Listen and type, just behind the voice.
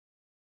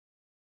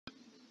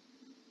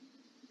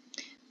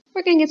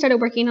We're going to get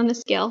started working on the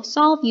scale.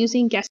 Solve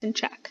using guess and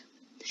check.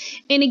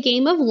 In a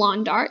game of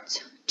lawn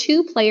darts,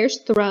 2 players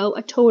throw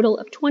a total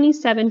of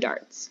 27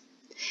 darts.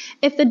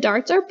 If the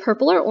darts are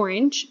purple or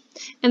orange,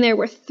 and there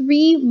were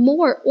 3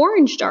 more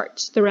orange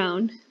darts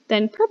thrown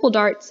than purple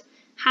darts,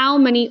 how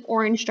many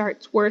orange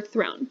darts were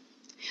thrown?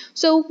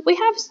 So we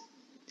have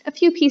a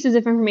few pieces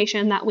of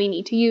information that we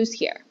need to use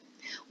here.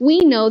 We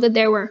know that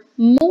there were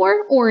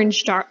more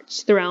orange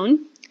darts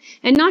thrown,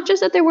 and not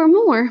just that there were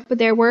more, but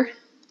there were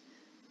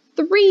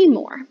 3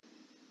 more.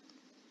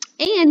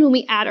 And when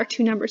we add our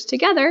 2 numbers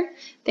together,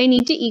 they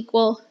need to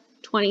equal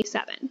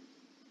 27.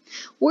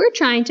 We're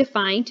trying to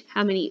find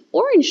how many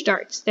orange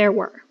darts there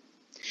were.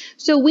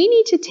 So we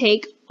need to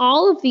take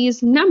all of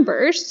these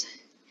numbers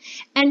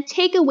and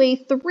take away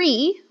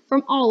 3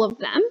 from all of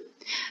them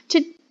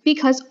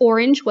because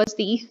orange was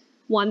the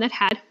one that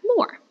had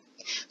more.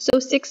 So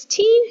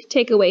 16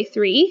 take away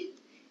 3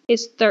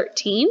 is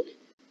 13.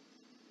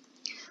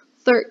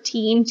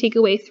 13 take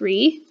away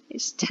 3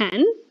 is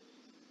 10.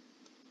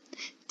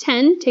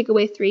 10 take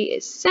away 3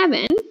 is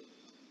 7.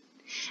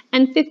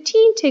 And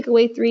 15 take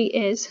away 3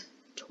 is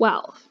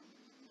 12.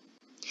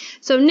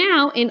 So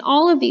now in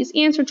all of these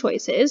answer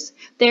choices,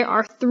 there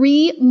are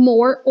 3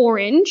 more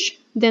orange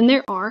than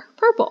there are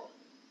purple.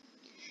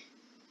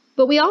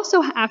 But we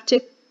also have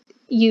to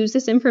use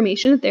this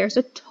information that there's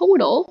a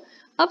total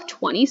of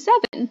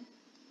 27.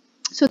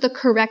 So the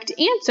correct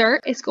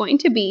answer is going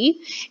to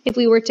be, if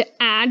we were to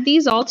add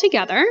these all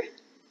together,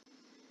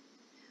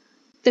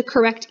 the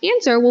correct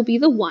answer will be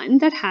the one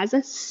that has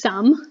a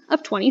sum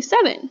of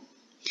 27.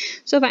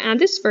 So if I add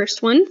this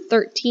first one,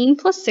 13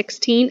 plus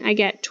 16, I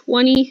get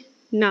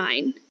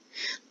 29.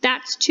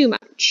 That's too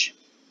much.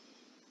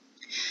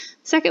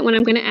 Second one,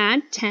 I'm going to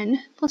add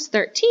 10 plus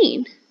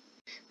 13.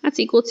 That's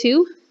equal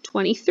to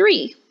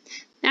 23.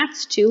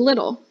 That's too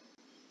little.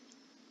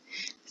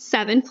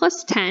 7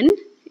 plus 10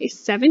 is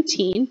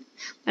 17.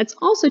 That's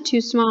also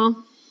too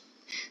small.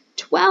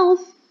 12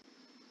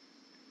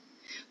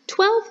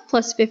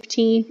 plus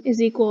 15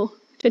 is equal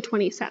to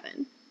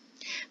 27.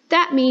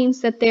 That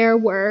means that there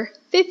were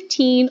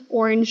 15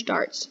 orange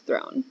darts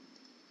thrown.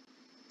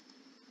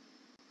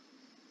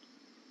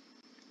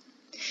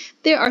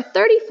 There are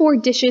 34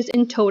 dishes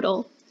in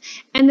total,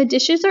 and the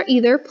dishes are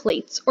either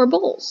plates or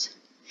bowls.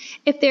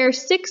 If there are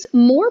 6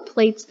 more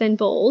plates than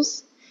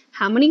bowls,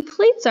 how many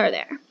plates are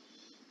there?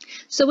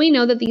 So we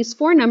know that these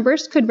 4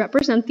 numbers could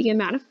represent the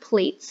amount of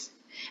plates,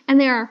 and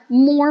there are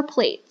more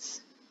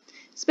plates,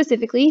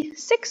 specifically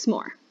 6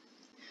 more.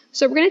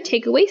 So we're going to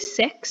take away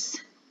 6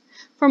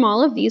 from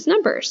all of these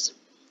numbers.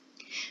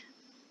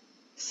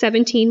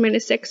 17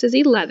 minus 6 is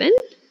 11.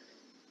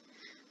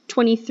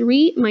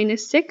 23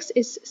 minus 6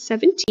 is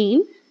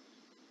 17.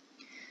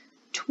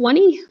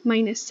 20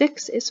 minus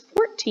 6 is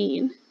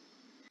 14.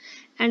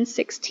 And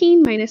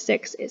 16 minus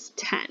 6 is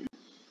 10.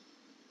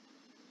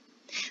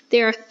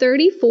 There are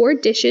 34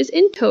 dishes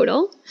in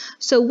total,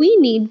 so we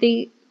need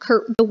the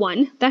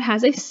one that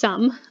has a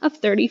sum of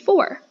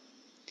 34.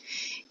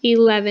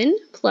 11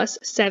 plus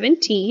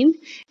 17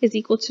 is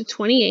equal to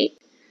 28.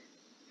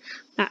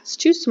 That's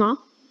too small.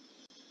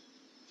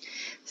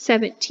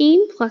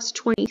 17 plus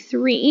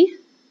 23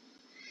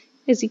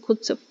 is equal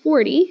to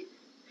 40.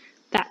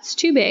 That's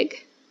too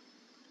big.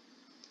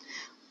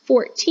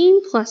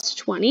 14 plus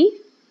 20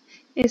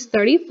 is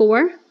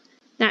 34.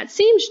 That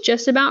seems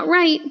just about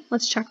right.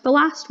 Let's check the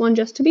last one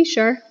just to be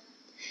sure.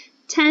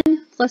 10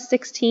 plus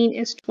 16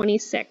 is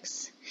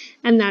 26,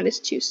 and that is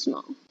too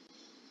small.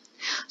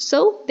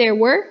 So there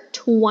were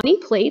 20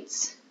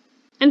 plates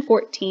and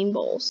 14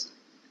 bowls.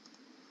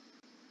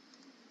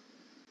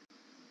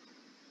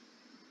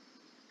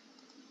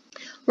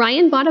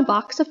 Ryan bought a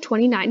box of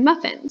 29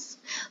 muffins.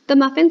 The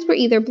muffins were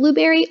either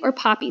blueberry or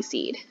poppy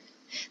seed.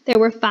 There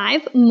were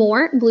 5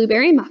 more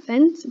blueberry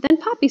muffins than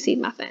poppy seed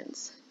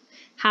muffins.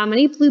 How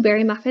many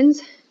blueberry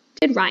muffins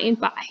did Ryan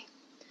buy?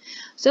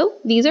 So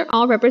these are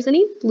all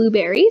representing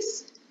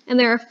blueberries, and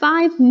there are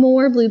 5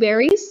 more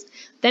blueberries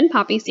than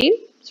poppy seed.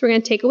 So we're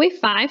going to take away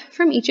 5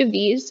 from each of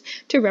these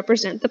to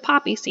represent the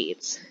poppy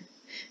seeds.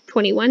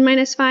 21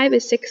 minus 5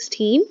 is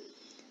 16.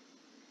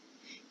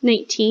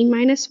 19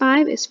 minus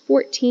 5 is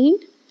 14.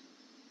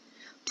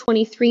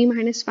 23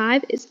 minus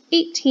 5 is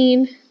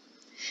 18.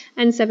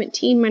 And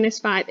 17 minus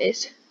 5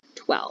 is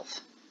 12.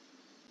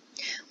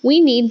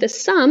 We need the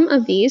sum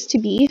of these to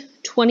be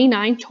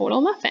 29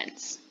 total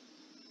muffins.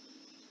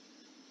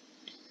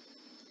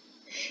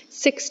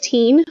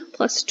 16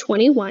 plus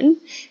 21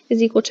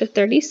 is equal to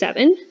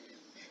 37.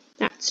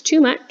 That's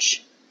too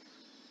much.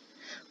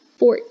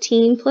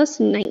 14 plus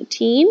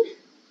 19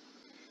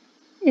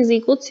 is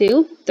equal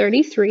to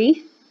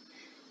 33.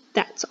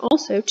 That's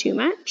also too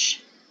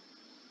much.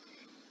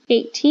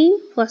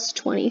 18 plus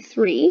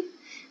 23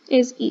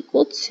 is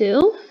equal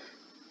to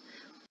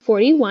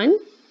 41.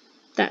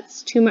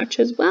 That's too much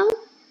as well.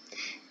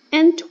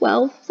 And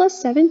 12 plus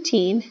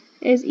 17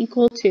 is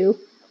equal to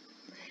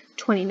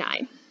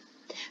 29.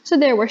 So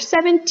there were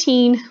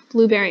 17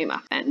 blueberry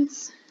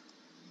muffins.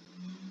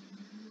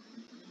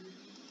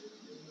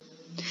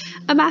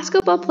 A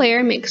basketball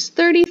player makes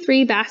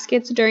 33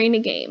 baskets during a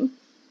game.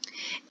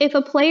 If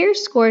a player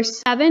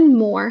scores 7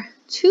 more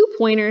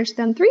 2-pointers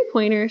than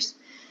 3-pointers,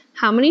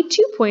 how many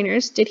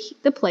 2-pointers did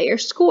the player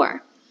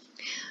score?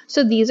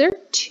 So these are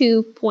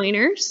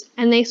 2-pointers,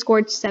 and they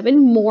scored 7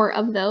 more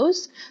of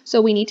those,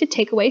 so we need to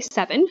take away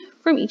 7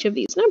 from each of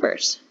these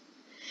numbers.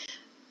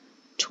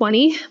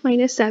 20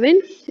 minus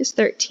 7 is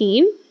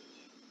 13.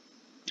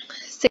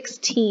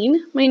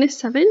 16 minus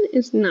 7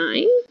 is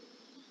 9.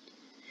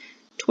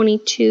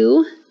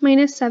 22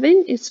 minus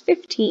 7 is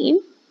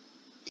 15.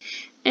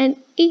 And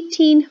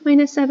 18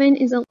 minus 7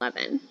 is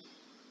 11.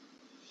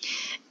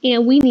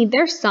 And we need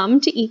their sum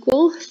to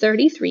equal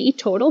 33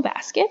 total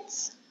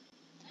baskets.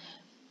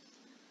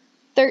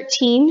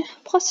 13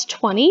 plus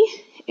 20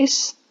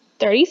 is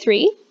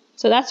 33,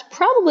 so that's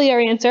probably our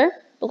answer,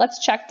 but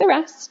let's check the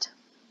rest.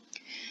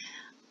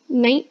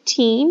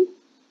 9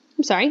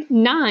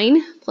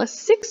 plus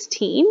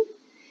 16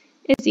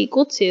 is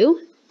equal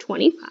to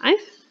 25.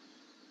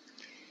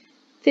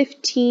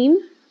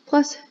 15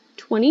 plus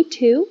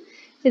 22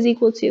 is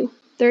equal to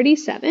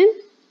 37.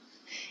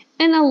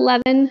 And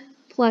 11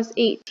 plus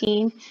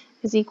 18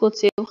 is equal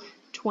to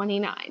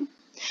 29.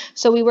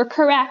 So we were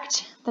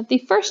correct that the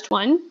first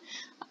one,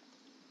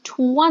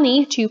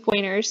 20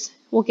 2-pointers,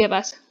 will give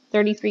us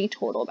 33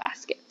 total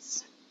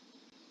baskets.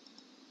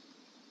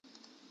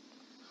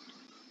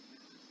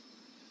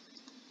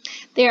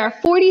 There are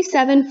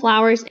 47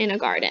 flowers in a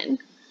garden.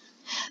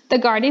 The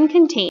garden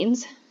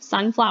contains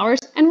sunflowers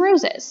and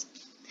roses.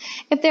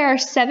 If there are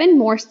 7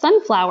 more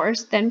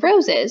sunflowers than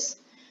roses,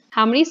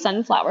 how many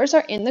sunflowers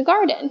are in the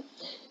garden?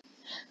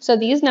 So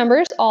these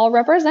numbers all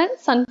represent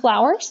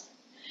sunflowers,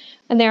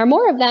 and there are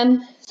more of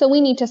them, so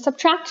we need to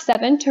subtract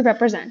 7 to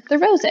represent the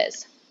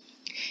roses.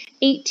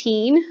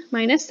 18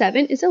 minus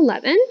 7 is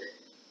 11.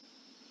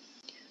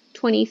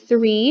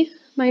 23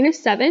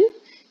 minus 7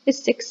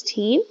 is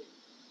 16.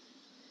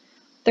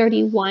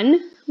 31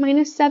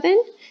 minus 7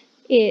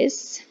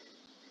 is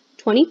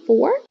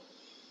 24.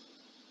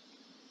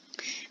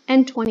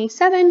 And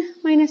 27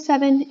 minus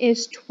 7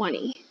 is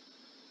 20.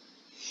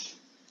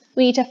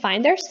 We need to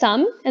find their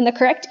sum, and the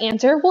correct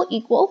answer will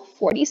equal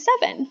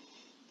 47.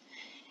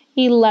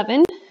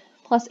 11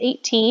 plus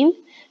 18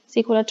 is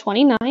equal to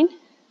 29.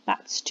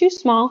 That's too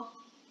small.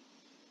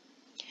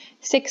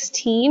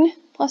 16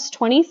 plus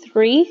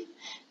 23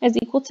 is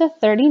equal to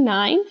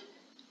 39.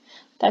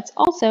 That's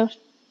also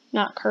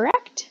not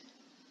correct.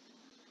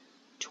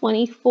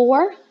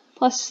 24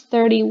 plus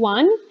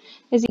 31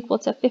 is equal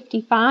to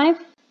 55.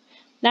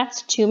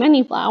 That's too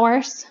many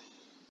flowers.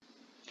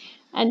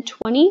 And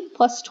 20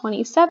 plus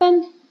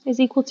 27 is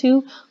equal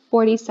to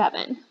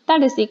 47.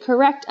 That is the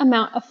correct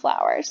amount of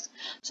flowers.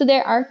 So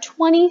there are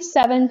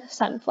 27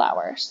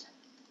 sunflowers.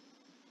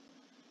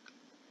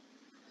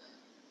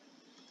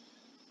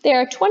 There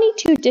are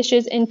 22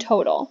 dishes in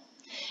total,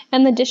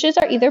 and the dishes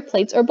are either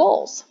plates or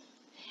bowls.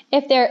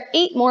 If there are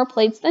 8 more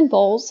plates than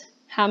bowls,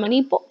 how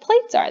many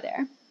plates are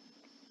there?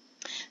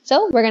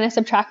 So we're going to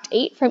subtract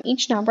 8 from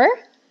each number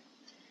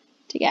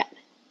to get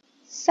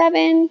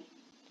 7,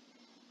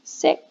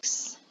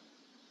 6,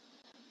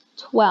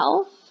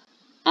 12,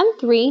 and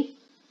 3,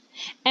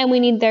 and we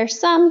need their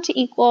sum to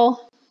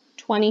equal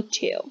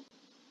 22.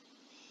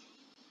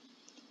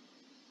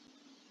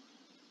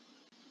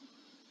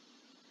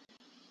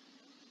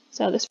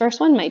 So this first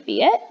one might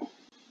be it.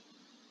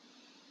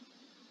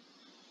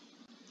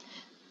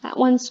 That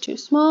one's too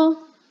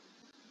small.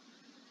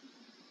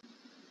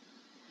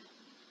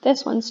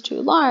 This one's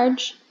too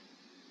large.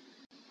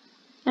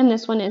 And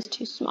this one is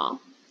too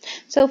small.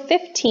 So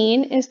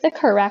 15 is the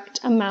correct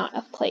amount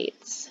of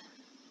plates.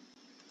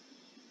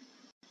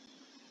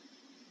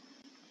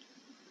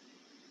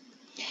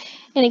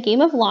 In a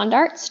game of lawn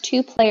darts,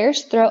 2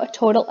 players throw a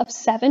total of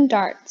 7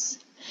 darts.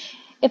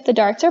 If the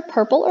darts are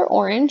purple or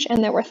orange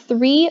and there were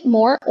 3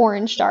 more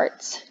orange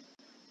darts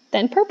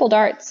than purple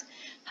darts,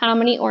 how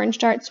many orange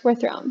darts were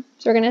thrown?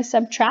 So we're going to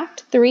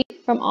subtract 3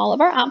 from all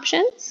of our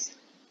options.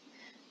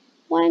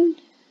 1,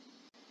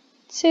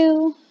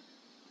 2.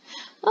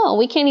 Oh,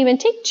 we can't even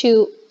take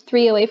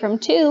 3 away from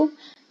 2,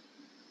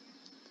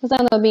 because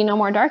then there'll be no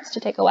more darts to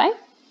take away.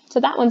 So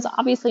that one's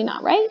obviously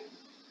not right.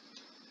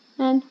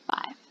 And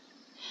 5.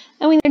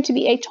 And we need to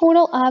be a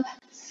total of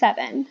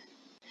 7.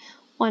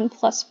 1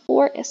 plus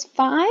 4 is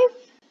 5.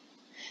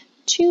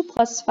 2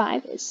 plus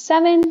 5 is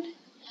 7.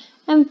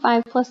 And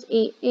 5 plus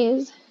 8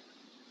 is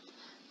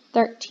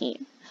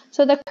 13.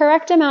 So the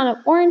correct amount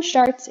of orange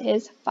darts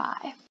is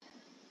 5.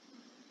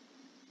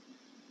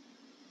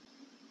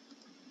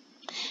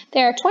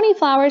 There are 20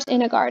 flowers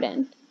in a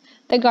garden.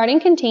 The garden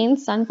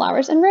contains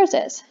sunflowers and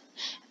roses.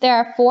 There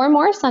are 4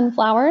 more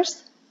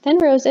sunflowers than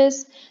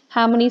roses.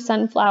 How many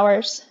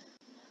sunflowers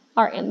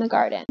are in the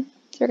garden?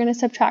 So we're going to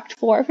subtract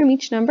 4 from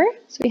each number.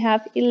 So we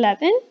have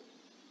 11,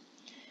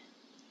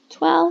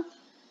 12,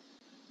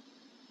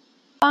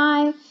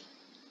 5,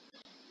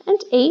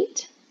 and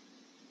 8.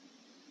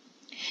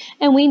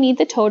 And we need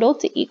the total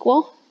to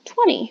equal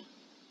 20.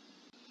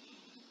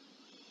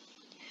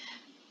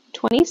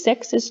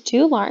 26 is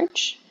too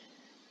large.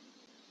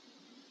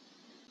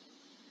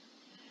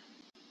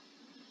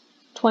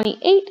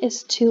 28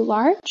 is too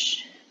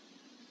large.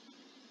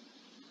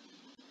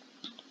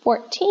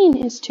 14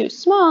 is too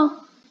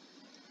small.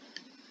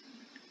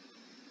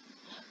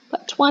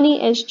 But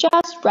 20 is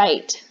just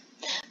right.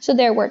 So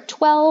there were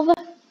 12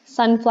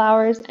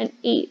 sunflowers and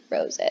 8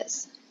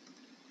 roses.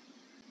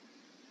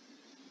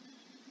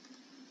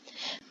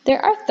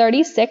 There are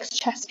 36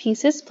 chess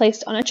pieces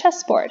placed on a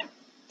chessboard.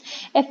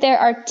 If there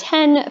are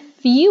 10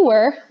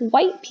 fewer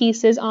white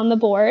pieces on the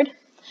board,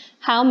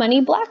 how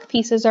many black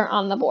pieces are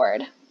on the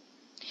board?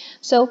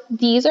 So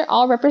these are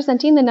all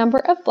representing the number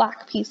of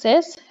black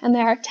pieces, and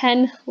there are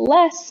 10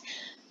 less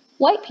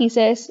white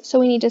pieces, so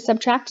we need to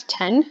subtract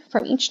 10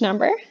 from each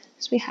number.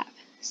 So we have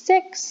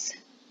 6,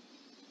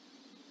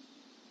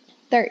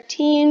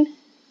 13,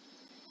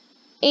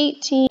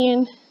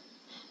 18,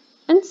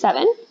 and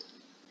 7.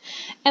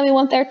 And we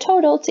want their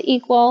total to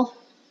equal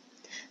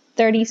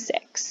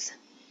 36.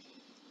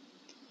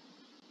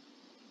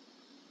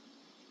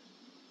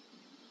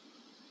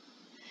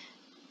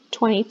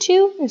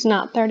 "22 is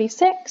not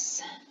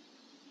 36.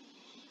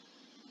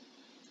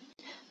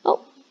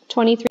 Oh,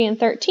 23 and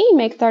 13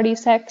 make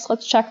 36.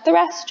 Let's check the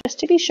rest just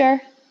to be sure.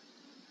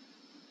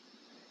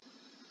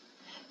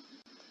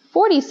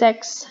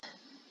 46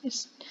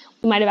 is,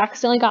 we might have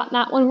accidentally gotten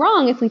that one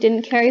wrong if we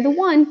didn't carry the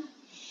 1.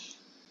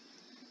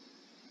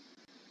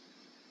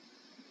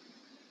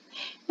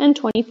 And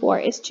 24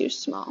 is too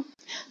small.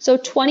 So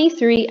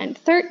 23 and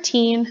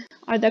 13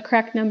 are the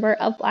correct number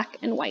of black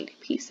and white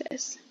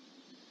pieces.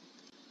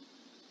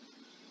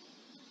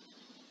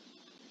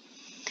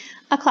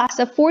 A class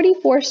of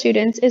 44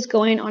 students is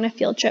going on a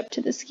field trip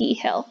to the ski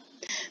hill.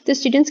 The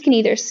students can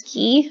either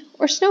ski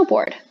or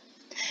snowboard.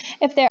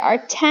 If there are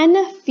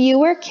 10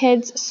 fewer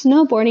kids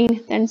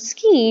snowboarding than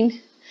skiing,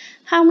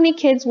 how many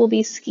kids will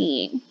be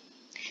skiing?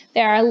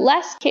 There are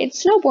less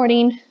kids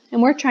snowboarding,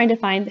 and we're trying to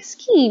find the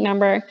skiing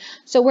number,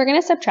 so we're going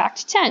to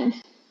subtract 10.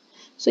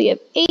 So you have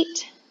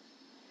 8,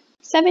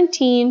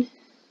 17,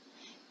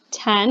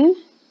 10,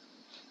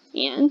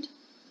 and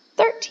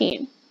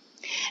 13.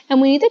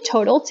 And we need the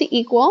total to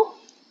equal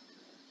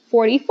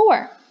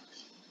 44.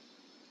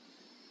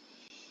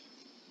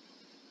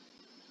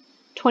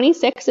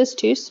 26 is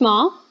too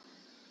small.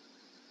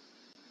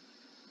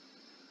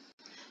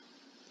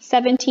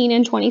 17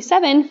 and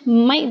 27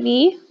 might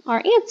be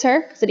our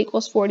answer because it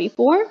equals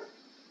 44.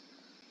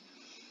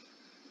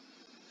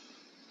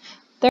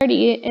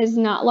 30 is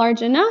not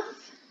large enough.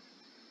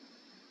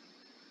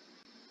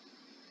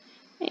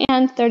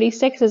 And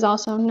 36 is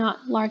also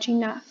not large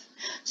enough.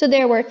 So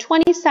there were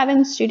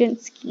 27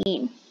 students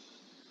skiing.